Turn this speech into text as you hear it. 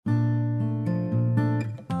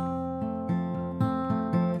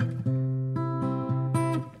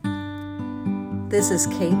This is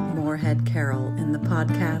Kate Moorehead Carroll in the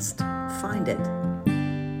podcast Find It.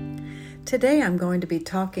 Today I'm going to be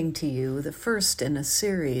talking to you, the first in a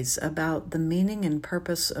series, about the meaning and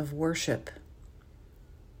purpose of worship.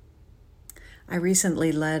 I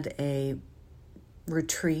recently led a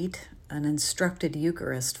retreat, an instructed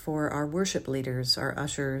Eucharist for our worship leaders, our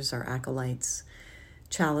ushers, our acolytes,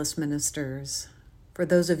 chalice ministers. For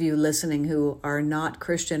those of you listening who are not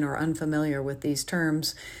Christian or unfamiliar with these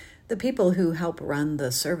terms, the people who help run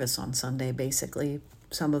the service on Sunday, basically.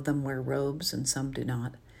 Some of them wear robes and some do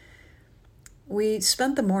not. We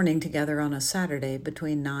spent the morning together on a Saturday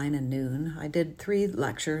between 9 and noon. I did 3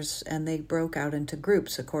 lectures and they broke out into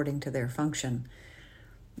groups according to their function.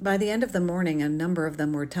 By the end of the morning, a number of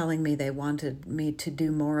them were telling me they wanted me to do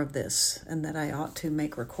more of this and that I ought to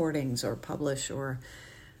make recordings or publish or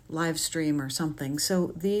live stream or something.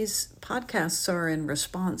 So these podcasts are in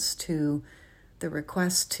response to the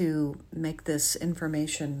request to make this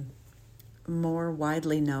information more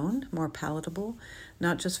widely known, more palatable,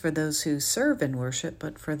 not just for those who serve in worship,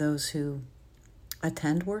 but for those who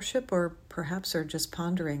attend worship or perhaps are just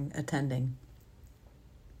pondering attending.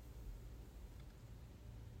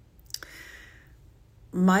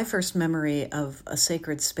 My first memory of a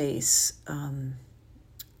sacred space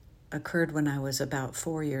occurred when I was about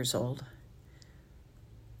 4 years old.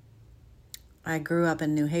 I grew up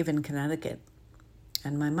in New Haven, Connecticut,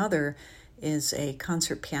 and my mother is a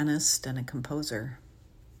concert pianist and a composer.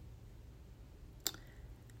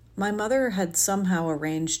 My mother had somehow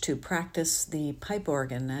arranged to practice the pipe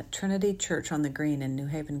organ at Trinity Church on the Green in New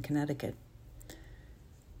Haven, Connecticut.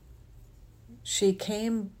 She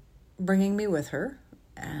came bringing me with her,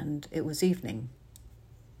 and it was evening.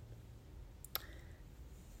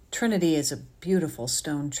 Trinity is a beautiful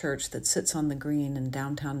stone church that sits on the Green in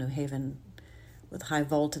downtown New Haven, with high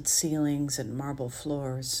vaulted ceilings and marble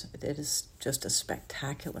floors. It is just a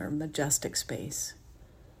spectacular, majestic space.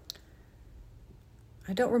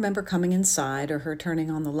 I don't remember coming inside or her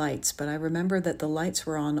turning on the lights, but I remember that the lights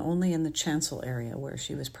were on only in the chancel area where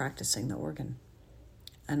she was practicing the organ.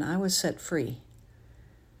 And I was set free.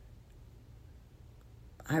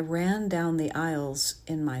 I ran down the aisles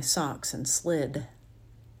in my socks and slid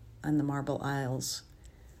on the marble aisles.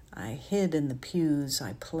 I hid in the pews.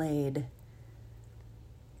 I played.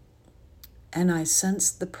 And I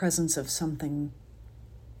sensed the presence of something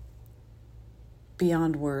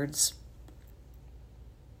beyond words,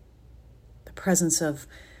 the presence of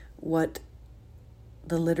what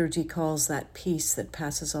the liturgy calls that peace that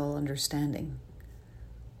passes all understanding.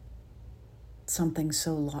 Something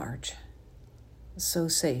so large, so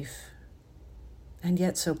safe, and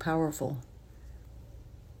yet so powerful.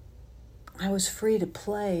 I was free to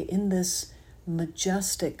play in this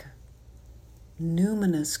majestic,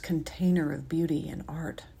 numinous container of beauty and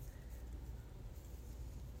art.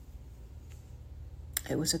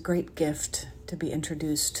 It was a great gift to be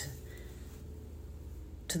introduced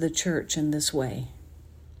to the church in this way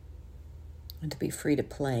and to be free to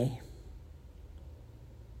play.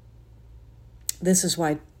 This is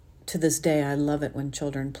why to this day I love it when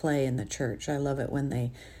children play in the church. I love it when they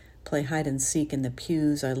play hide and seek in the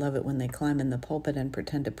pews. I love it when they climb in the pulpit and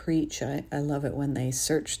pretend to preach. I love it when they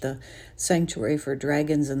search the sanctuary for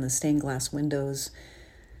dragons in the stained glass windows.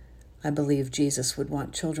 I believe Jesus would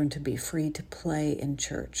want children to be free to play in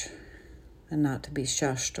church and not to be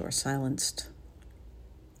shushed or silenced,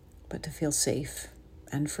 but to feel safe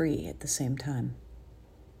and free at the same time.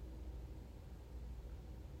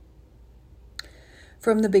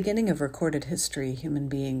 From the beginning of recorded history, human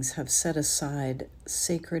beings have set aside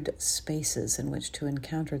sacred spaces in which to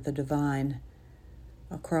encounter the divine.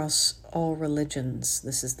 Across all religions,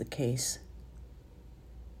 this is the case.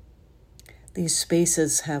 These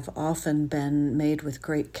spaces have often been made with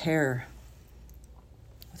great care,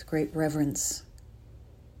 with great reverence.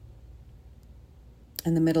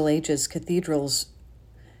 In the Middle Ages, cathedrals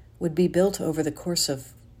would be built over the course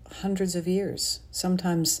of hundreds of years,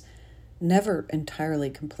 sometimes never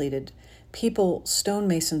entirely completed.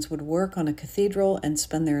 Stonemasons would work on a cathedral and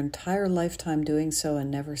spend their entire lifetime doing so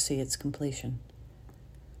and never see its completion.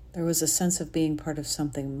 There was a sense of being part of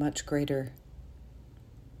something much greater,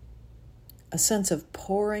 a sense of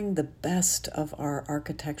pouring the best of our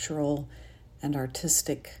architectural and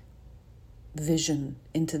artistic vision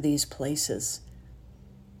into these places.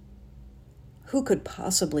 Who could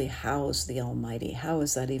possibly house the Almighty? How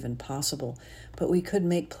is that even possible? But we could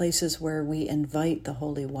make places where we invite the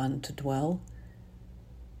Holy One to dwell.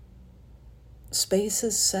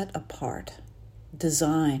 Spaces set apart,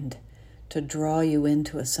 designed to draw you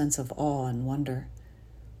into a sense of awe and wonder.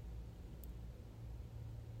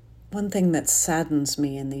 One thing that saddens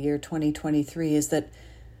me in the year 2023 is that,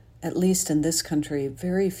 at least in this country,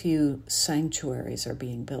 very few sanctuaries are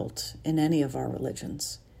being built in any of our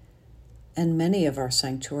religions. And many of our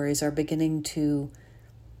sanctuaries are beginning to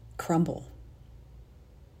crumble.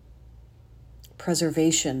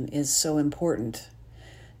 Preservation is so important.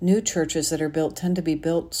 New churches that are built tend to be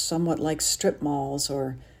built somewhat like strip malls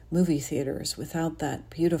or movie theaters without that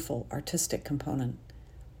beautiful artistic component.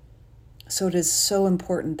 So it is so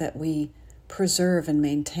important that we preserve and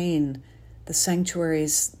maintain the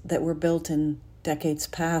sanctuaries that were built in decades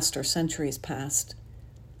past or centuries past.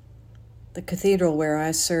 The cathedral where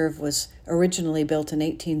I serve was originally built in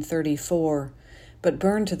 1834, but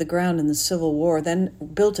burned to the ground in the Civil War, then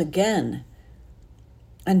built again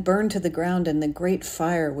and burned to the ground in the Great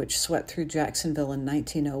Fire which swept through Jacksonville in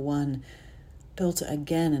 1901, built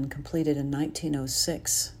again and completed in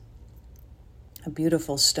 1906. A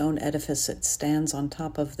beautiful stone edifice that stands on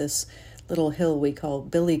top of this little hill we call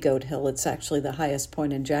Billy Goat Hill. It's actually the highest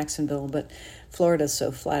point in Jacksonville, but Florida's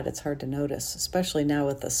so flat it's hard to notice, especially now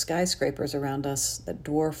with the skyscrapers around us that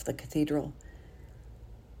dwarf the cathedral.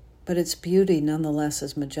 But its beauty nonetheless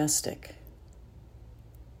is majestic.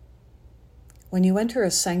 When you enter a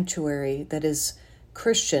sanctuary that is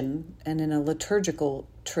Christian and in a liturgical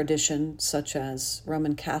tradition such as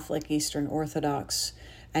Roman Catholic, Eastern Orthodox,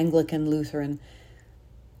 Anglican, Lutheran,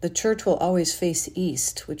 the church will always face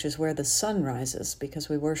east, which is where the sun rises, because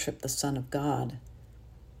we worship the Son of God.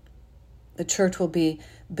 The church will be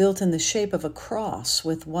built in the shape of a cross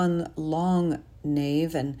with one long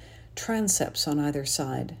nave and transepts on either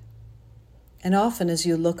side. And often as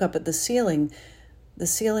you look up at the ceiling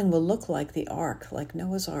will look like the ark, like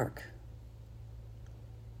Noah's Ark.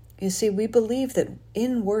 You see, we believe that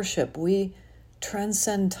in worship we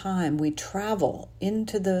transcend time, we travel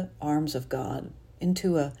into the arms of God,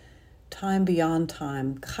 into a time beyond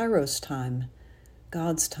time, Kairos time,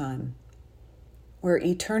 God's time, where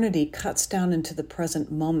eternity cuts down into the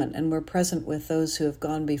present moment, and we're present with those who have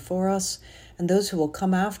gone before us and those who will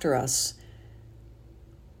come after us.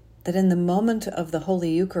 That in the moment of the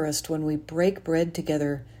Holy Eucharist, when we break bread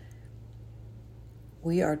together,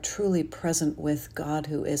 we are truly present with God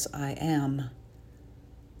who is I Am.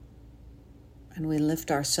 And we lift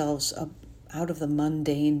ourselves up out of the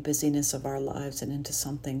mundane busyness of our lives and into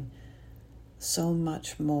something so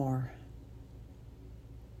much more.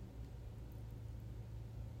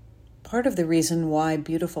 Part of the reason why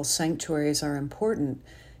beautiful sanctuaries are important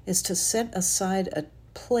is to set aside a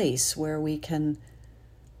place where we can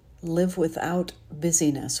live without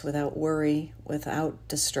busyness, without worry, without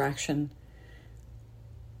distraction.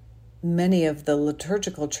 Many of the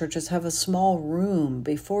liturgical churches have a small room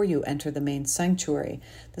before you enter the main sanctuary.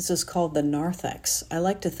 This is called the narthex. I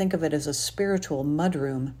like to think of it as a spiritual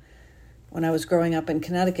mudroom. When I was growing up in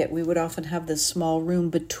Connecticut, we would often have this small room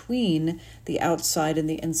between the outside and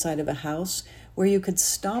the inside of a house where you could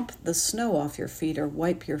stomp the snow off your feet or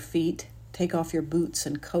wipe your feet, take off your boots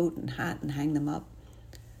and coat and hat and hang them up.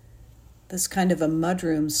 This kind of a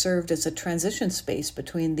mudroom served as a transition space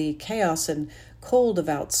between the chaos and cold of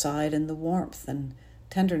outside and the warmth and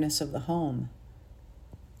tenderness of the home.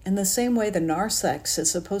 In the same way, the narthex is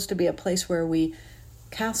supposed to be a place where we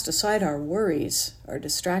cast aside our worries, our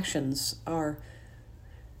distractions, our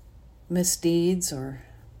misdeeds, or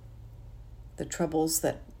the troubles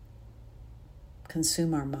that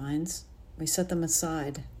consume our minds. We set them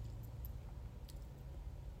aside.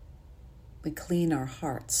 We clean our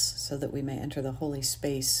hearts so that we may enter the holy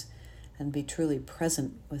space and be truly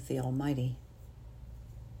present with the Almighty.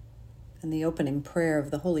 In the opening prayer of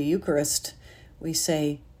the Holy Eucharist, we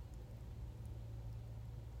say,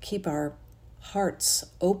 keep our hearts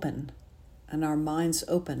open and our minds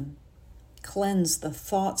open. Cleanse the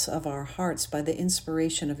thoughts of our hearts by the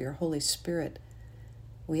inspiration of your Holy Spirit.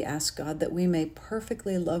 We ask God that we may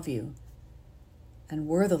perfectly love you and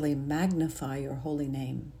worthily magnify your holy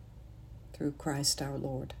name through Christ our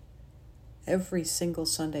Lord. Every single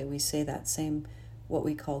Sunday we say that same, what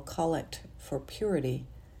we call collect for purity,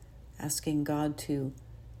 asking God to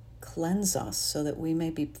cleanse us so that we may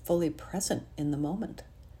be fully present in the moment.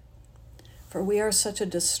 For we are such a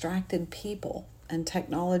distracted people, and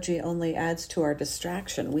technology only adds to our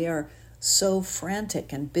distraction. We are so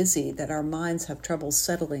frantic and busy that our minds have trouble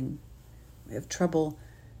settling. We have trouble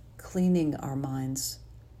cleaning our minds.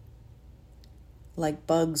 Like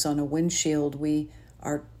bugs on a windshield, we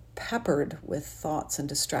are peppered with thoughts and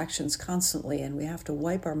distractions constantly, and we have to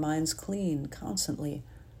wipe our minds clean constantly.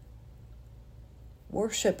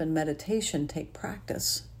 Worship and meditation take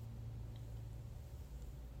practice.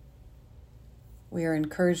 We are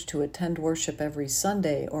encouraged to attend worship every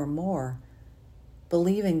Sunday or more,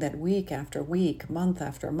 believing that week after week, month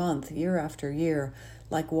after month, year after year,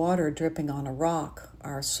 like water dripping on a rock,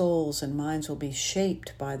 our souls and minds will be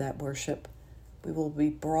shaped by that worship. We will be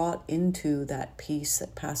brought into that peace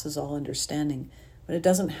that passes all understanding. But it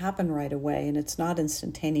doesn't happen right away, and it's not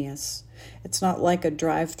instantaneous. It's not like a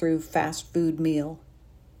drive-through fast food meal.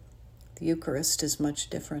 The Eucharist is much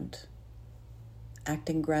different,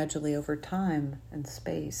 acting gradually over time and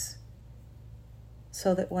space,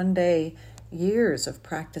 so that one day, years of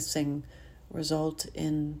practicing result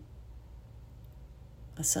in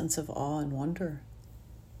a sense of awe and wonder,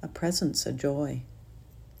 a presence, a joy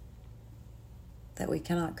that we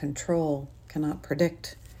cannot control, cannot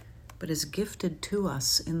predict, but is gifted to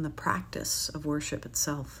us in the practice of worship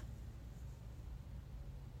itself.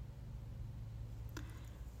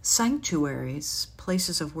 Sanctuaries,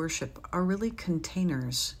 places of worship, are really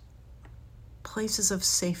containers, places of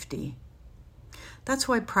safety. That's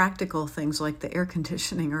why practical things like the air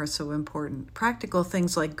conditioning are so important. Practical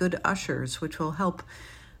things like good ushers, which will help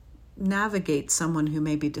navigate someone who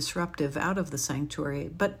may be disruptive out of the sanctuary,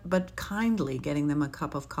 but kindly getting them a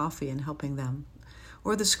cup of coffee and helping them.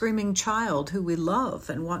 Or the screaming child who we love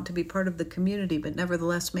and want to be part of the community, but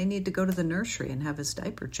nevertheless may need to go to the nursery and have his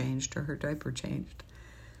diaper changed or her diaper changed.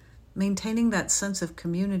 Maintaining that sense of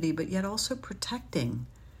community, but yet also protecting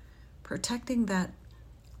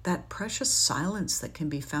that precious silence that can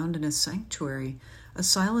be found in a sanctuary, a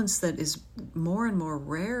silence that is more and more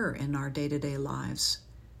rare in our day-to-day lives.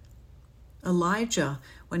 Elijah,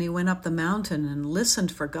 when he went up the mountain and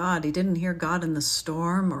listened for God, he didn't hear God in the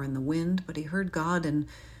storm or in the wind, but he heard God in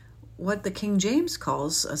what the King James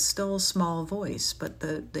calls a still small voice. But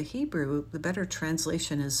the Hebrew, the better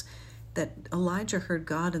translation is that Elijah heard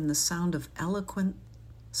God in the sound of eloquent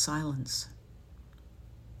silence.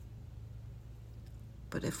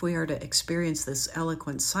 But if we are to experience this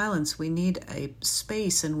eloquent silence, we need a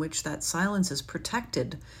space in which that silence is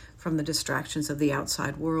protected from the distractions of the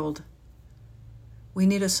outside world. We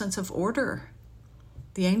need a sense of order.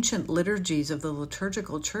 The ancient liturgies of the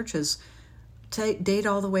liturgical churches date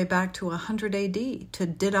all the way back to 100 AD, to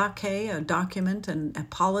Didache, a document, and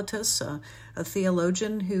Hippolytus, a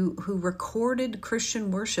theologian who recorded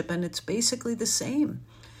Christian worship, and it's basically the same.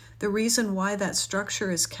 The reason why that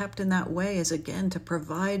structure is kept in that way is, again, to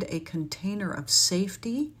provide a container of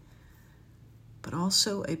safety, but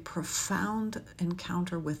also a profound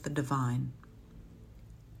encounter with the divine.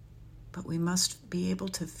 But we must be able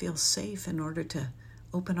to feel safe in order to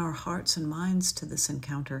open our hearts and minds to this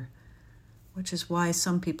encounter, which is why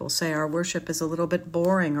some people say our worship is a little bit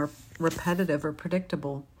boring or repetitive or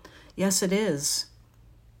predictable. Yes, it is,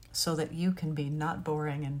 so that you can be not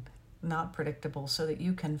boring and not predictable, so that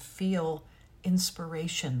you can feel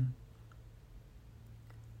inspiration.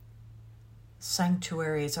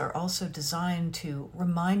 Sanctuaries are also designed to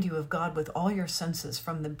remind you of God with all your senses,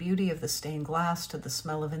 from the beauty of the stained glass to the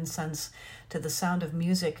smell of incense to the sound of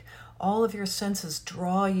music. All of your senses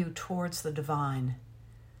draw you towards the divine.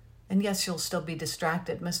 And yes, you'll still be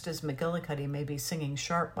distracted. Mrs. McGillicuddy may be singing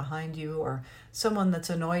sharp behind you, or someone that's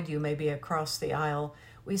annoyed you may be across the aisle.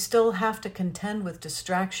 We still have to contend with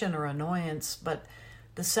distraction or annoyance, but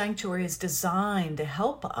the sanctuary is designed to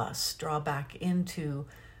help us draw back into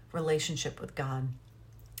relationship with God.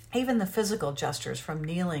 Even the physical gestures, from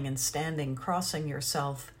kneeling and standing, crossing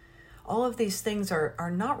yourself, all of these things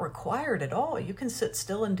are not required at all. You can sit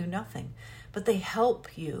still and do nothing, but they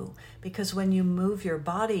help you, because when you move your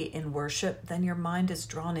body in worship, then your mind is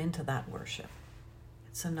drawn into that worship.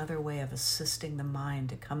 It's another way of assisting the mind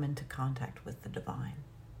to come into contact with the divine.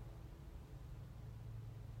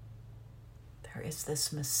 There is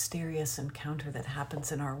this mysterious encounter that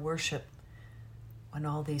happens in our worship when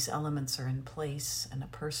all these elements are in place and a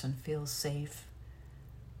person feels safe,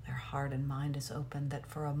 their heart and mind is open, that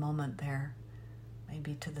for a moment there,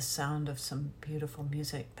 maybe to the sound of some beautiful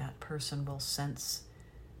music, that person will sense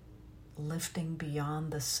lifting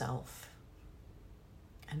beyond the self,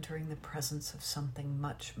 entering the presence of something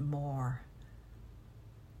much more,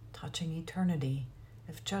 touching eternity,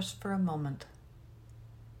 if just for a moment,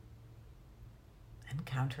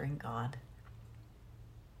 encountering God.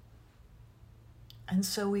 And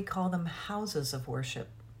so we call them houses of worship,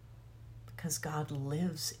 because God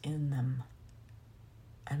lives in them,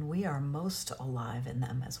 and we are most alive in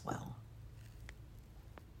them as well.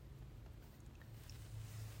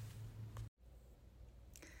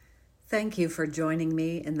 Thank you for joining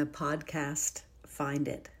me in the podcast, Find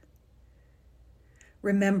It.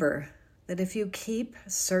 Remember that if you keep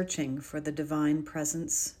searching for the divine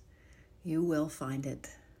presence, you will find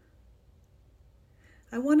it.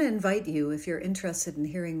 I want to invite you, if you're interested in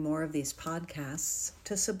hearing more of these podcasts,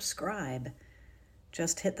 to subscribe.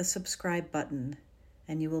 Just hit the subscribe button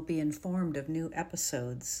and you will be informed of new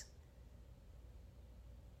episodes.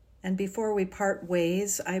 And before we part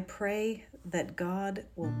ways, I pray that God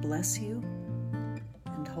will bless you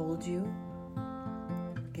and hold you,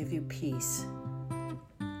 give you peace.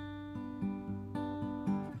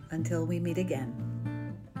 Until we meet again.